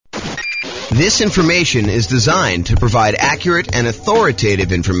This information is designed to provide accurate and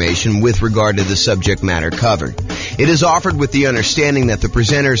authoritative information with regard to the subject matter covered. It is offered with the understanding that the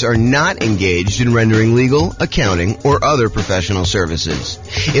presenters are not engaged in rendering legal, accounting, or other professional services.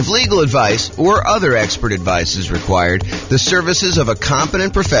 If legal advice or other expert advice is required, the services of a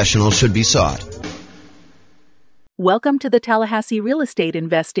competent professional should be sought. Welcome to the Tallahassee Real Estate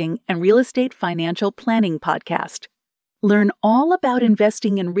Investing and Real Estate Financial Planning Podcast. Learn all about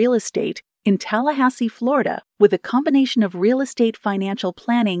investing in real estate in Tallahassee, Florida, with a combination of real estate financial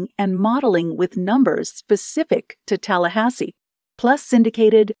planning and modeling with numbers specific to Tallahassee, plus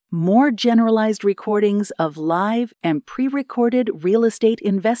syndicated, more generalized recordings of live and pre-recorded real estate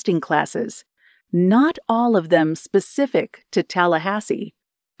investing classes, not all of them specific to Tallahassee.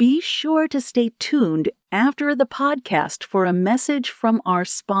 Be sure to stay tuned after the podcast for a message from our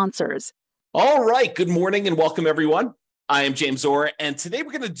sponsors. All right. Good morning and welcome, everyone. I am James Orr, and today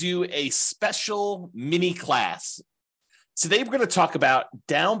we're going to do a special mini class. Today we're going to talk about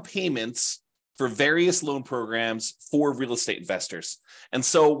down payments for various loan programs for real estate investors. And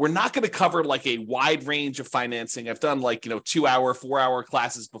so we're not going to cover like a wide range of financing. I've done 2-hour, 4-hour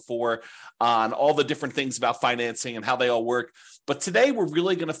classes before on all the different things about financing and how they all work. But today we're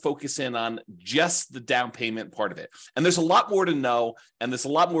really going to focus in on just the down payment part of it. And there's a lot more to know, and there's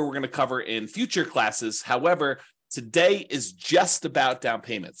a lot more we're going to cover in future classes. However, today is just about down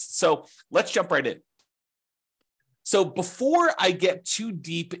payments. So let's jump right in. So before I get too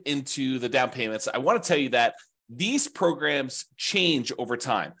deep into the down payments, I want to tell you that these programs change over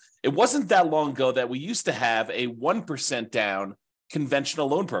time. It wasn't that long ago that we used to have a 1% down conventional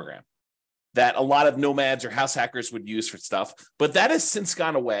loan program that a lot of nomads or house hackers would use for stuff, but that has since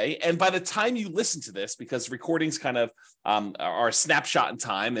gone away. And by the time you listen to this, because recordings kind of are a snapshot in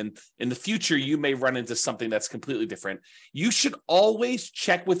time, and in the future, you may run into something that's completely different, you should always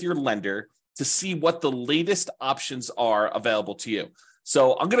check with your lender to see what the latest options are available to you.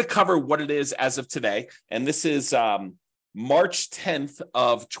 So I'm going to cover what it is as of today, and this is March 10th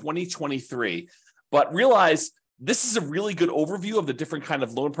of 2023, but realize this is a really good overview of the different kind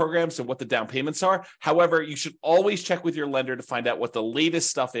of loan programs and what the down payments are. However, you should always check with your lender to find out what the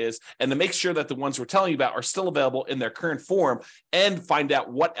latest stuff is and to make sure that the ones we're telling you about are still available in their current form, and find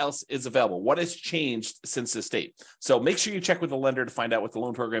out what else is available, what has changed since this date. So make sure you check with the lender to find out what the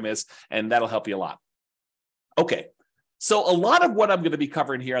loan program is, and that'll help you a lot. Okay. So a lot of what I'm going to be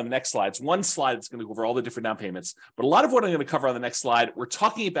covering here on the next slides, one slide is going to go over all the different down payments, but a lot of what I'm going to cover on the next slide, we're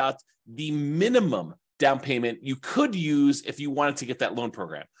talking about the minimum down payment you could use if you wanted to get that loan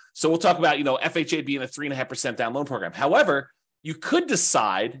program. So we'll talk about, FHA being a 3.5% down loan program. However, you could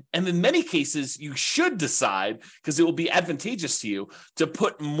decide, and in many cases, you should decide, because it will be advantageous to you, to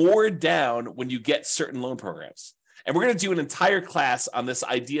put more down when you get certain loan programs. And we're going to do an entire class on this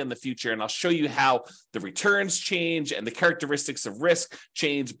idea in the future, and I'll show you how the returns change and the characteristics of risk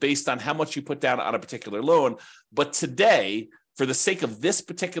change based on how much you put down on a particular loan. But today, for the sake of this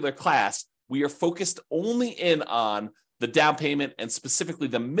particular class, we are focused only in on the down payment, and specifically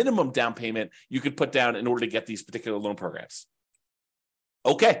the minimum down payment you could put down in order to get these particular loan programs.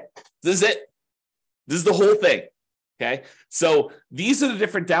 Okay, this is it. This is the whole thing. Okay, so these are the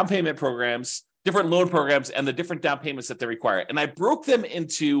different down payment programs, different loan programs, and the different down payments that they require. And I broke them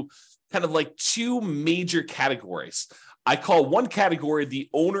into kind of like two major categories. I call one category the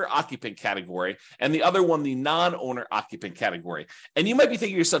owner-occupant category, and the other one the non-owner-occupant category. And you might be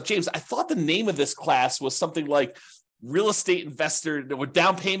thinking to yourself, James, I thought the name of this class was something like real estate investor with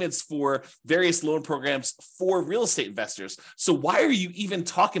down payments for various loan programs for real estate investors. So why are you even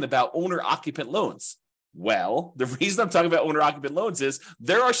talking about owner-occupant loans? Well, the reason I'm talking about owner-occupant loans is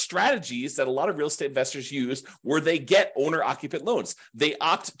there are strategies that a lot of real estate investors use where they get owner-occupant loans. They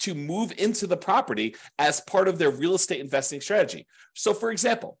opt to move into the property as part of their real estate investing strategy. So, for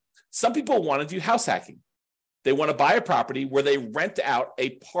example, some people want to do house hacking. They want to buy a property where they rent out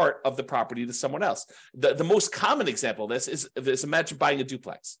a part of the property to someone else. The most common example of this is imagine buying a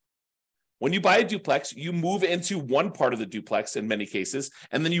duplex. When you buy a duplex, you move into one part of the duplex in many cases,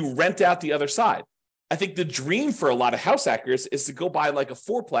 and then you rent out the other side. I think the dream for a lot of house hackers is to go buy like a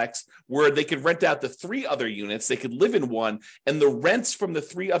fourplex where they could rent out the 3 other units, they could live in one, and the rents from the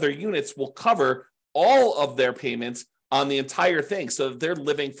 3 other units will cover all of their payments on the entire thing, so that they're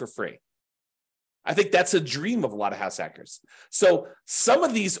living for free. I think that's a dream of a lot of house hackers. So some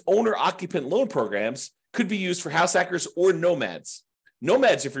of these owner-occupant loan programs could be used for house hackers or nomads.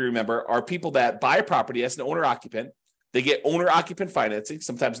 Nomads, if you remember, are people that buy a property as an owner-occupant. They get owner-occupant financing,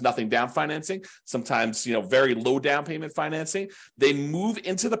 sometimes nothing down financing, sometimes very low down payment financing. They move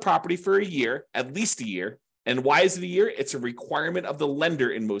into the property for a year, at least a year. And why is it a year? It's a requirement of the lender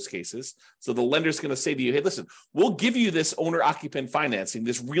in most cases. So the lender's going to say to you, hey, listen, we'll give you this owner-occupant financing,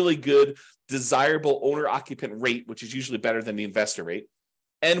 this really good, desirable owner-occupant rate, which is usually better than the investor rate.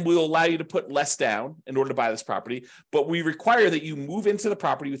 And we'll allow you to put less down in order to buy this property. But we require that you move into the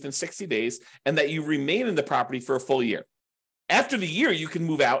property within 60 days and that you remain in the property for a full year. After the year, you can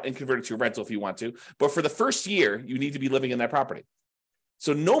move out and convert it to a rental if you want to. But for the first year, you need to be living in that property.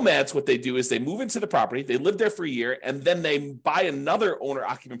 So nomads, what they do is they move into the property, they live there for a year, and then they buy another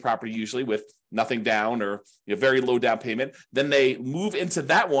owner-occupant property, usually with nothing down or very low down payment. Then they move into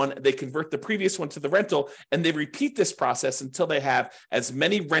that one, they convert the previous one to the rental, and they repeat this process until they have as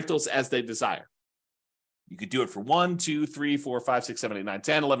many rentals as they desire. You could do it for 1, 2, 3, 4, 5, 6, 7, 8, 9,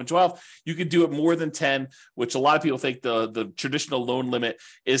 10, 11, 12. You could do it more than 10, which a lot of people think the traditional loan limit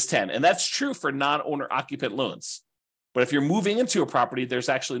is 10. And that's true for non-owner occupant loans. But if you're moving into a property, there's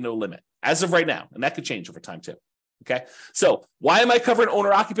actually no limit as of right now. And that could change over time too. Okay. So why am I covering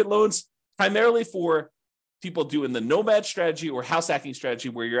owner occupant loans? Primarily for people doing the nomad strategy or house hacking strategy,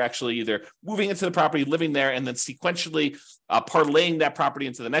 where you're actually either moving into the property, living there, and then sequentially parlaying that property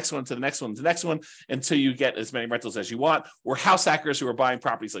into the next one, to the next one, to the next one, until you get as many rentals as you want. Or house hackers who are buying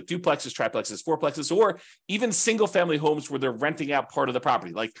properties like duplexes, triplexes, fourplexes, or even single family homes where they're renting out part of the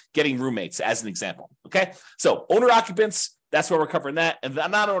property, like getting roommates as an example. Okay. So owner occupants, that's why we're covering that. And the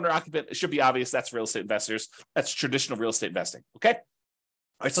non-owner occupant, it should be obvious. That's real estate investors. That's traditional real estate investing. Okay.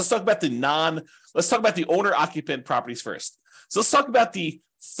 All right, so let's talk about the owner occupant properties first. So let's talk about the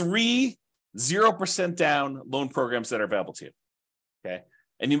 3 0% down loan programs that are available to you. Okay.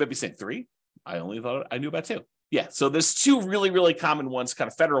 And you might be saying 3? I only thought I knew about 2. Yeah. So there's 2 really, really common ones, kind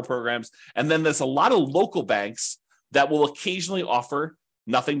of federal programs. And then there's a lot of local banks that will occasionally offer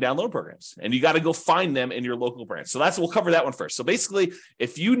nothing down loan programs. And you got to go find them in your local branch. So we'll cover that one first. So basically,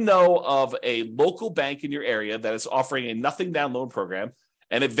 if you know of a local bank in your area that is offering a nothing down loan program,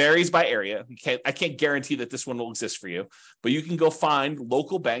 and it varies by area. I can't guarantee that this one will exist for you, but you can go find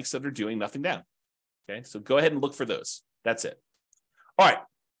local banks that are doing nothing down. Okay, so go ahead and look for those. That's it. All right.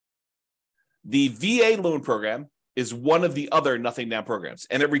 The VA loan program is one of the other nothing down programs,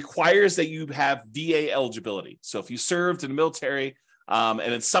 and it requires that you have VA eligibility. So if you served in the military, and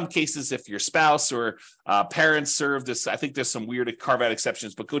in some cases, if your spouse or parents served this, I think there's some weird carve-out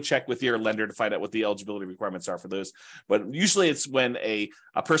exceptions, but go check with your lender to find out what the eligibility requirements are for those. But usually it's when a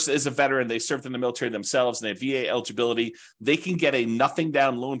person is a veteran, they served in the military themselves, and they have VA eligibility, they can get a nothing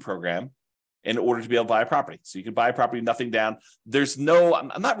down loan program in order to be able to buy a property. So you can buy a property, nothing down.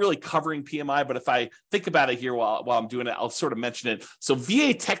 I'm not really covering PMI, but if I think about it here while I'm doing it, I'll sort of mention it. So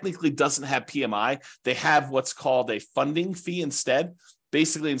VA technically doesn't have PMI. They have what's called a funding fee instead.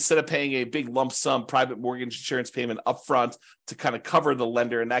 Basically, instead of paying a big lump sum private mortgage insurance payment upfront to kind of cover the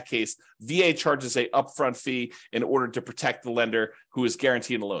lender, in that case, VA charges a upfront fee in order to protect the lender who is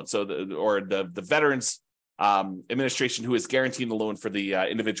guaranteeing the loan. So the Veterans Administration who is guaranteeing the loan for the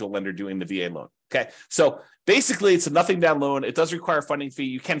individual lender doing the VA loan. Okay, so basically it's a nothing down loan. It does require a funding fee.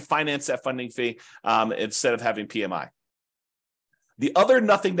 You can finance that funding fee instead of having PMI. The other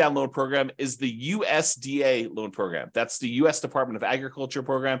nothing down loan program is the USDA loan program. That's the U.S. Department of Agriculture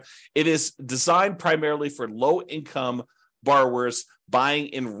program. It is designed primarily for low income borrowers buying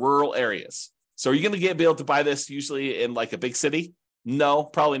in rural areas. So are you going to be able to buy this usually in like a big city? No,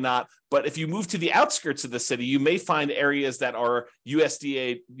 probably not. But if you move to the outskirts of the city, you may find areas that are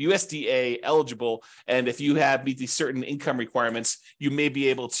USDA eligible. And if you meet these certain income requirements, you may be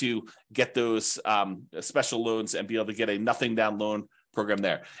able to get those special loans and be able to get a nothing down loan program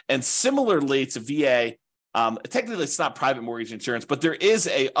there. And similarly to VA, technically it's not private mortgage insurance, but there is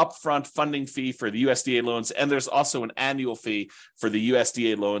a upfront funding fee for the USDA loans. And there's also an annual fee for the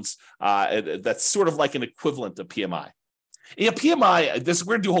USDA loans. That's sort of like an equivalent of PMI. Yeah, PMI, we're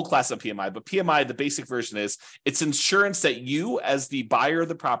going to do a whole class on PMI, but PMI, the basic version is it's insurance that you as the buyer of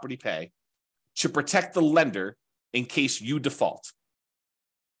the property pay to protect the lender in case you default.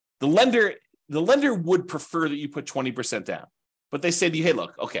 The lender would prefer that you put 20% down, but they say to you, hey,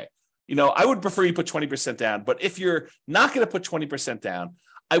 look, okay, I would prefer you put 20% down, but if you're not going to put 20% down,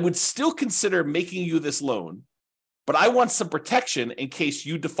 I would still consider making you this loan, but I want some protection in case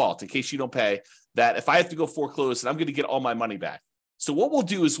you default, in case you don't pay, that if I have to go foreclose and I'm going to get all my money back. So what we'll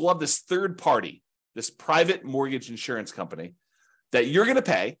do is we'll have this third party, this private mortgage insurance company that you're going to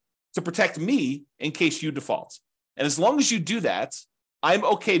pay to protect me in case you default. And as long as you do that, I'm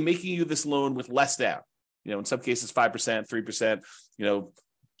okay making you this loan with less down. In some cases, 5%, 3%, 0%,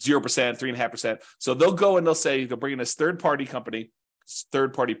 3.5%. So they'll go and they'll bring in this third party company,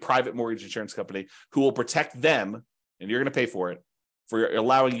 third party private mortgage insurance company who will protect them, and you're going to pay for it, for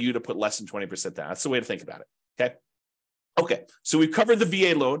allowing you to put less than 20% down. That's the way to think about it. Okay, so we've covered the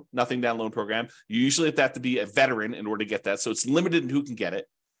VA loan, nothing down loan program. You usually have to be a veteran in order to get that, so it's limited in who can get it.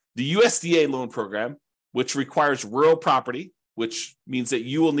 The USDA loan program, which requires rural property, which means that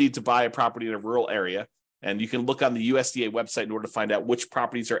you will need to buy a property in a rural area. And you can look on the USDA website in order to find out which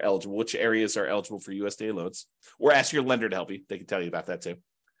properties are eligible, which areas are eligible for USDA loans, or ask your lender to help you. They can tell you about that too.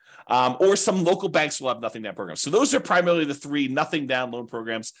 Or some local banks will have nothing down programs. So those are primarily the three nothing down loan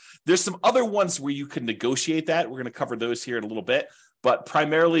programs. There's some other ones where you can negotiate that. We're going to cover those here in a little bit, but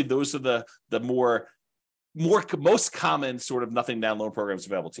primarily those are the most common sort of nothing down loan programs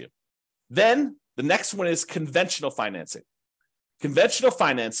available to you. Then the next one is conventional financing. Conventional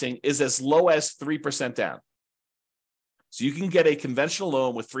financing is as low as 3% down. So you can get a conventional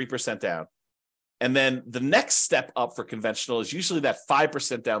loan with 3% down. And then the next step up for conventional is usually that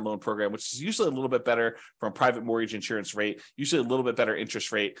 5% down loan program, which is usually a little bit better from a private mortgage insurance rate, usually a little bit better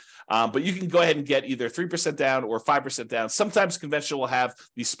interest rate. But you can go ahead and get either 3% down or 5% down. Sometimes conventional will have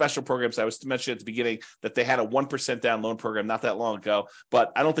these special programs. I was mentioning at the beginning that they had a 1% down loan program not that long ago,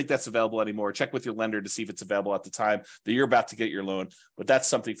 but I don't think that's available anymore. Check with your lender to see if it's available at the time that you're about to get your loan, but that's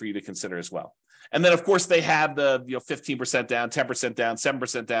something for you to consider as well. And then, of course, they have the 15% down, 10% down,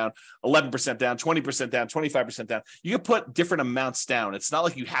 7% down, 11% down, 20% down, 25% down. You can put different amounts down. It's not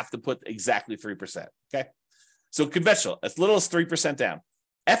like you have to put exactly 3%. Okay. So conventional, as little as 3% down.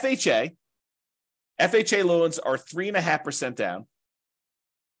 FHA loans are 3.5% down.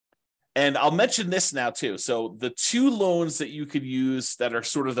 And I'll mention this now too. So the two loans that you could use that are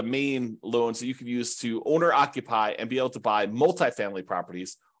sort of the main loans that you could use to owner occupy and be able to buy multifamily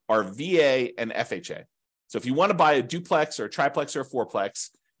properties are VA and FHA. So if you want to buy a duplex or a triplex or a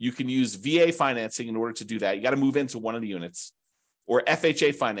fourplex, you can use VA financing in order to do that. You got to move into one of the units, or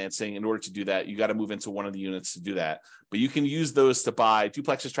FHA financing in order to do that. You got to move into one of the units to do that. But you can use those to buy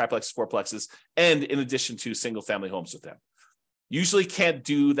duplexes, triplexes, fourplexes, and in addition to single family homes with them. Usually can't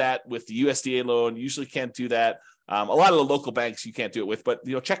do that with the USDA loan. Usually can't do that. A lot of the local banks you can't do it with, but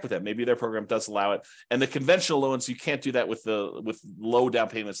check with them. Maybe their program does allow it. And the conventional loans, you can't do that with low down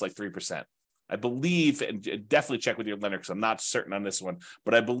payments like 3%. I believe, and definitely check with your lender because I'm not certain on this one,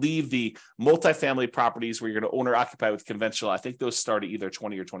 but I believe the multifamily properties where you're going to own or occupy with conventional, I think those start at either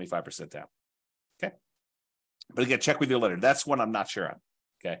 20 or 25% down. Okay. But again, check with your lender. That's one I'm not sure on.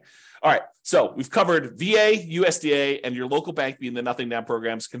 Okay. All right. So we've covered VA, USDA, and your local bank being the nothing down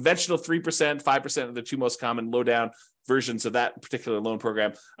programs. Conventional 3%, 5% are the two most common low down versions of that particular loan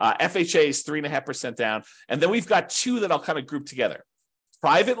program. FHA is 3.5% down. And then we've got two that I'll kind of group together: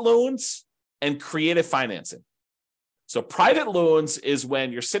 private loans and creative financing. So private loans is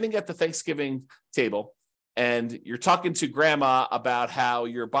when you're sitting at the Thanksgiving table and you're talking to grandma about how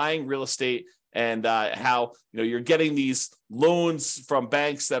you're buying real estate and how you're getting these loans from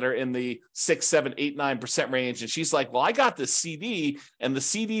banks that are in the 6, 7, 8, 9% range. And she's like, well, I got this CD and the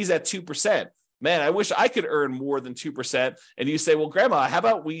CD's at 2%. Man, I wish I could earn more than 2%. And you say, well, grandma, how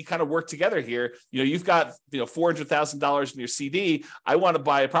about we kind of work together here? You've got $400,000 in your CD. I want to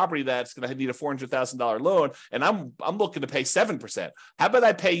buy a property that's going to need a $400,000 loan, and I'm looking to pay 7%. How about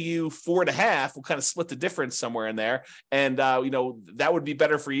I pay you 4.5%? We'll kind of split the difference somewhere in there, and that would be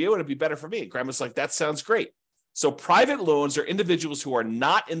better for you, and it'd be better for me. Grandma's like, that sounds great. So private loans are individuals who are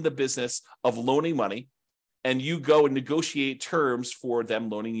not in the business of loaning money, and you go and negotiate terms for them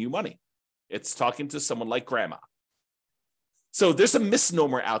loaning you money. It's talking to someone like grandma. So there's a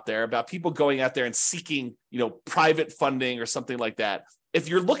misnomer out there about people going out there and seeking, private funding or something like that. If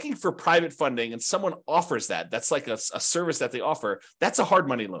you're looking for private funding and someone offers that, that's like a service that they offer, that's a hard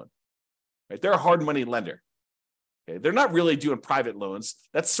money loan, right? They're a hard money lender. Okay? They're not really doing private loans.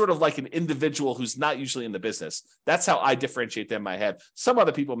 That's sort of like an individual who's not usually in the business. That's how I differentiate them in my head. Some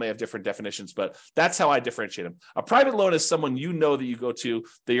other people may have different definitions, but that's how I differentiate them. A private loan is someone that you go to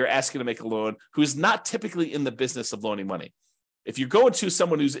that you're asking to make a loan who's not typically in the business of loaning money. If you're going to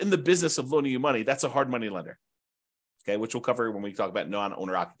someone who's in the business of loaning you money, that's a hard money lender, okay, which we'll cover when we talk about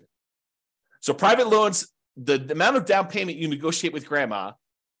non-owner occupant. So private loans, the amount of down payment you negotiate with grandma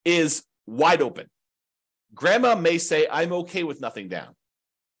is wide open. Grandma may say, I'm okay with nothing down.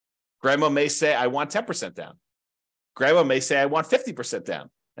 Grandma may say, I want 10% down. Grandma may say, I want 50% down.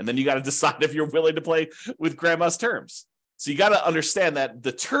 And then you got to decide if you're willing to play with grandma's terms. So you got to understand that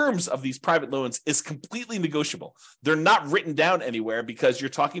the terms of these private loans is completely negotiable. They're not written down anywhere because you're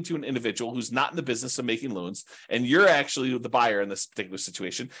talking to an individual who's not in the business of making loans, and you're actually the buyer in this particular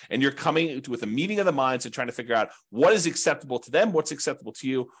situation, and you're coming with a meeting of the minds and trying to figure out what is acceptable to them, what's acceptable to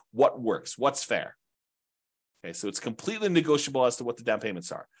you, what works, what's fair. Okay, so it's completely negotiable as to what the down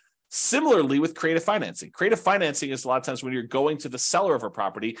payments are. Similarly with creative financing. Creative financing is a lot of times when you're going to the seller of a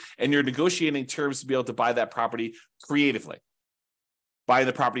property and you're negotiating terms to be able to buy that property creatively. Buying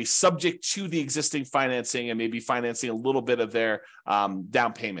the property subject to the existing financing and maybe financing a little bit of their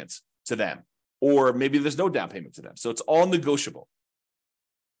down payments to them. Or maybe there's no down payment to them. So it's all negotiable.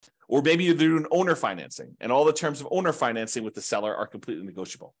 Or maybe you're doing owner financing and all the terms of owner financing with the seller are completely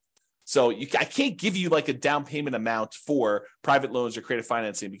negotiable. So I can't give you like a down payment amount for private loans or creative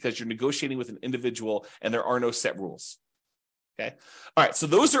financing because you're negotiating with an individual and there are no set rules. Okay. All right. So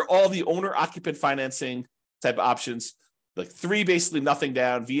those are all the owner occupant financing type of options. Like 3, basically nothing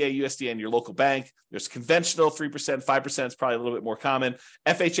down, VA, USDA, and your local bank. There's conventional 3%, 5% is probably a little bit more common.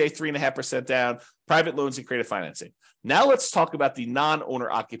 FHA 3.5% down, private loans and creative financing. Now let's talk about the non-owner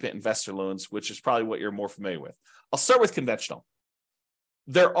occupant investor loans, which is probably what you're more familiar with. I'll start with conventional.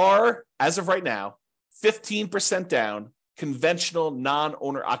 There are, as of right now, 15% down conventional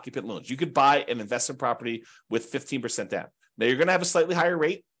non-owner occupant loans. You could buy an investment property with 15% down. Now you're going to have a slightly higher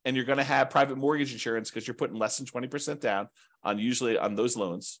rate. And you're going to have private mortgage insurance because you're putting less than 20% down on usually on those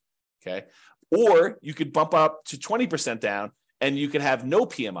loans. Okay. Or you could bump up to 20% down and you can have no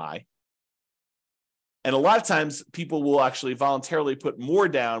PMI. And a lot of times people will actually voluntarily put more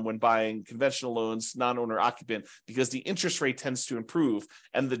down when buying conventional loans, non-owner occupant, because the interest rate tends to improve.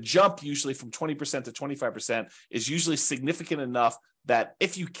 And the jump usually from 20% to 25% is usually significant enough that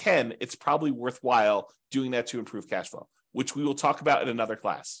if you can, it's probably worthwhile doing that to improve cash flow, which we will talk about in another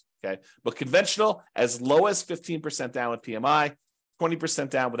class, okay? But conventional, as low as 15% down with PMI, 20%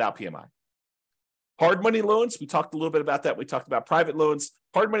 down without PMI. Hard money loans, we talked a little bit about that. We talked about private loans.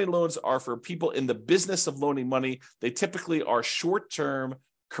 Hard money loans are for people in the business of loaning money. They typically are short-term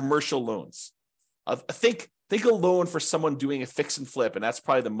commercial loans. Think a loan for someone doing a fix and flip, and that's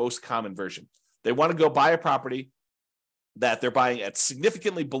probably the most common version. They want to go buy a property that they're buying at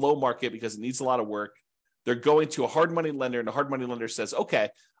significantly below market because it needs a lot of work. They're going to a hard money lender, and the hard money lender says, okay,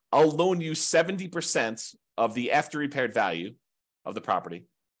 I'll loan you 70% of the after repaired value of the property.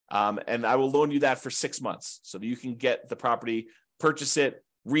 And I will loan you that for 6 months so that you can get the property, purchase it,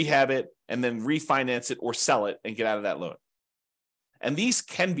 rehab it, and then refinance it or sell it and get out of that loan. And these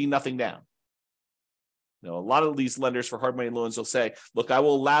can be nothing down. You know, a lot of these lenders for hard money loans will say, look, I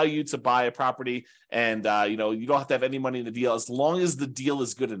will allow you to buy a property and, you don't have to have any money in the deal as long as the deal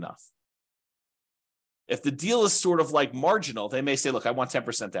is good enough. If the deal is sort of like marginal, they may say, look, I want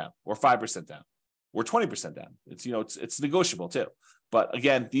 10% down or 5% down or 20% down. It's negotiable too. But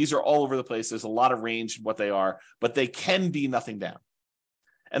again, these are all over the place. There's a lot of range in what they are, but they can be nothing down.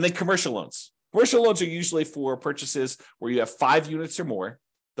 And then commercial loans. Commercial loans are usually for purchases where you have 5 units or more.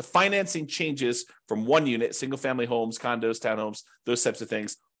 The financing changes from 1 unit, single family homes, condos, townhomes, those types of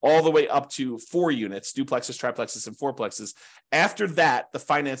things, all the way up to 4 units, duplexes, triplexes, and fourplexes. After that, the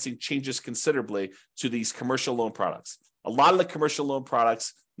financing changes considerably to these commercial loan products. A lot of the commercial loan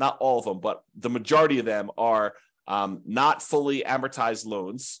products, not all of them, but the majority of them are not fully amortized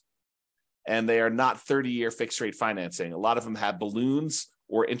loans, and they are not 30-year fixed rate financing. A lot of them have balloons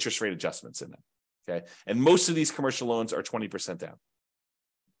or interest rate adjustments in them. Okay. And most of these commercial loans are 20% down.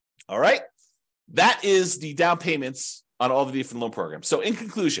 All right. That is the down payments on all the different loan programs. So in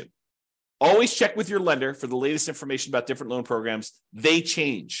conclusion, always check with your lender for the latest information about different loan programs. They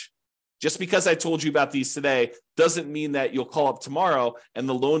change. Just because I told you about these today doesn't mean that you'll call up tomorrow and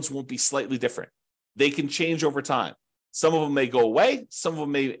the loans won't be slightly different. They can change over time. Some of them may go away. Some of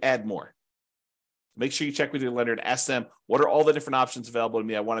them may add more. Make sure you check with your lender and ask them, what are all the different options available to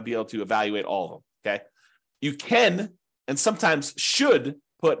me? I want to be able to evaluate all of them. Okay. You can, and sometimes should,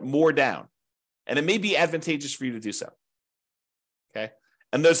 put more down. And it may be advantageous for you to do so. Okay.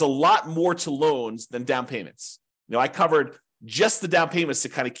 And there's a lot more to loans than down payments. I covered just the down payments to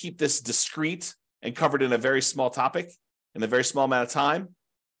kind of keep this discreet and covered in a very small topic in a very small amount of time.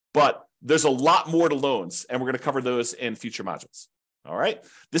 But there's a lot more to loans, and we're going to cover those in future modules. All right.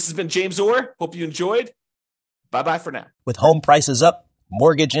 This has been James Orr. Hope you enjoyed. Bye-bye for now. With home prices up,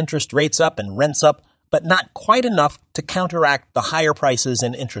 mortgage interest rates up, and rents up, but not quite enough to counteract the higher prices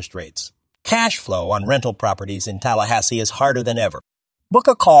and interest rates. Cash flow on rental properties in Tallahassee is harder than ever. Book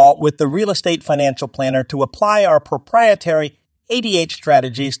a call with the Real Estate Financial Planner to apply our proprietary 88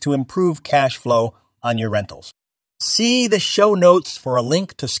 strategies to improve cash flow on your rentals. See the show notes for a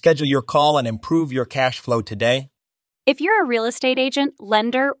link to schedule your call and improve your cash flow today. If you're a real estate agent,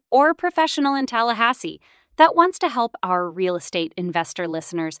 lender, or professional in Tallahassee that wants to help our real estate investor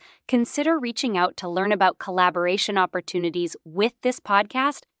listeners, consider reaching out to learn about collaboration opportunities with this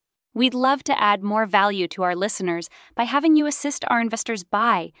podcast. We'd love to add more value to our listeners by having you assist our investors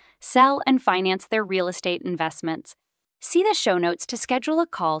buy, sell, and finance their real estate investments. See the show notes to schedule a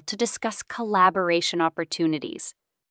call to discuss collaboration opportunities.